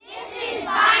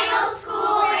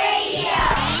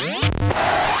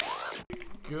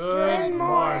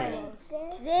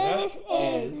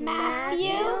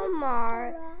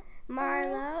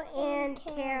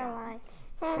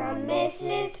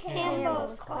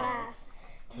class.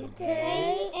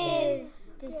 Today is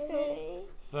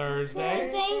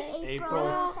Thursday, April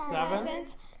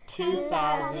 7th,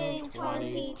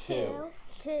 2022.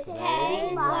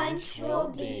 Today's lunch will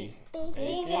be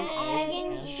bacon, egg,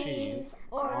 and cheese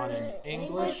on an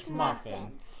English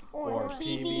muffin or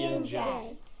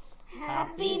PB&J.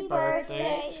 Happy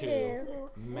birthday to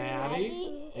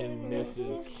Maddie in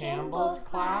Mrs. Campbell's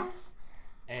class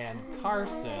and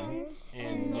Carson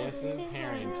in Mrs.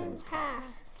 Harrington's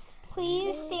class.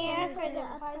 Please stand for the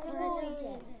Pledge of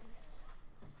Allegiance.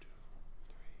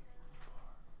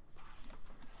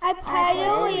 I pledge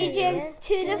allegiance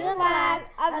to the flag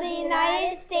of the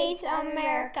United States of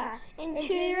America and to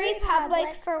the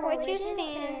republic for which it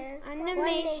stands, one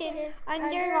nation,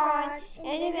 under God,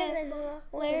 indivisible,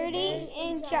 liberty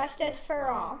and justice for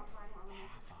all.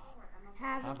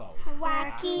 Have a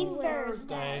wacky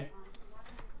Thursday.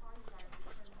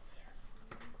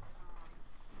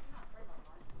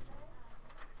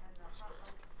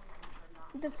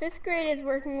 The 5th grade is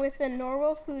working with the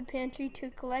Marlowe food pantry to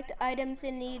collect items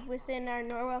in need within our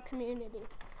Marlowe community.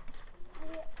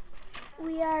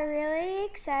 We are really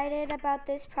excited about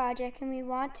this project, and we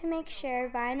want to make sure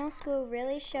Vinyl School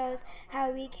really shows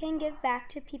how we can give back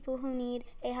to people who need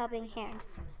a helping hand.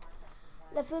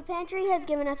 The food pantry has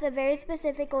given us a very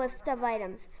specific list of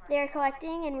items they are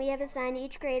collecting, and we have assigned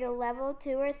each grade a level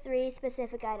 2 or 3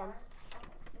 specific items.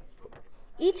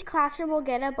 Each classroom will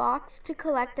get a box to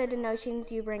collect the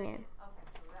donations you bring in.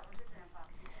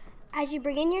 As you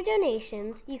bring in your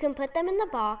donations, you can put them in the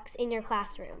box in your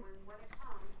classroom.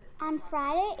 On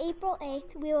Friday, April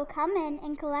 8th, we will come in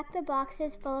and collect the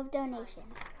boxes full of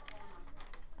donations.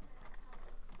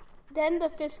 Then the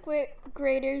 5th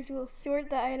graders will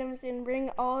sort the items and bring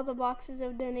all the boxes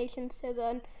of donations to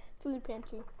the food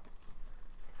pantry.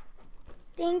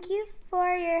 Thank you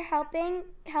for your helping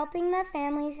the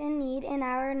families in need in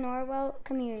our Marlowe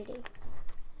community.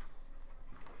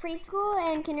 Preschool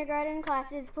and kindergarten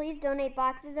classes, please donate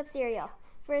boxes of cereal.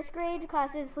 1st grade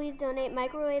classes, please donate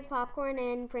microwave popcorn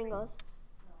and Pringles.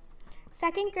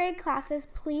 2nd grade classes,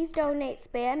 please donate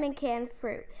Spam and canned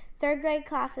fruit. 3rd grade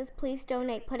classes, please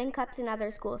donate pudding cups and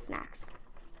other school snacks.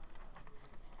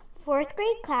 4th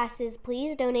grade classes,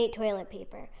 please donate toilet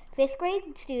paper. 5th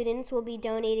grade students will be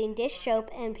donating dish soap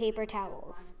and paper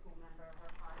towels.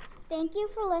 Thank you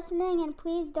for listening, and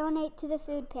please donate to the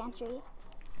food pantry.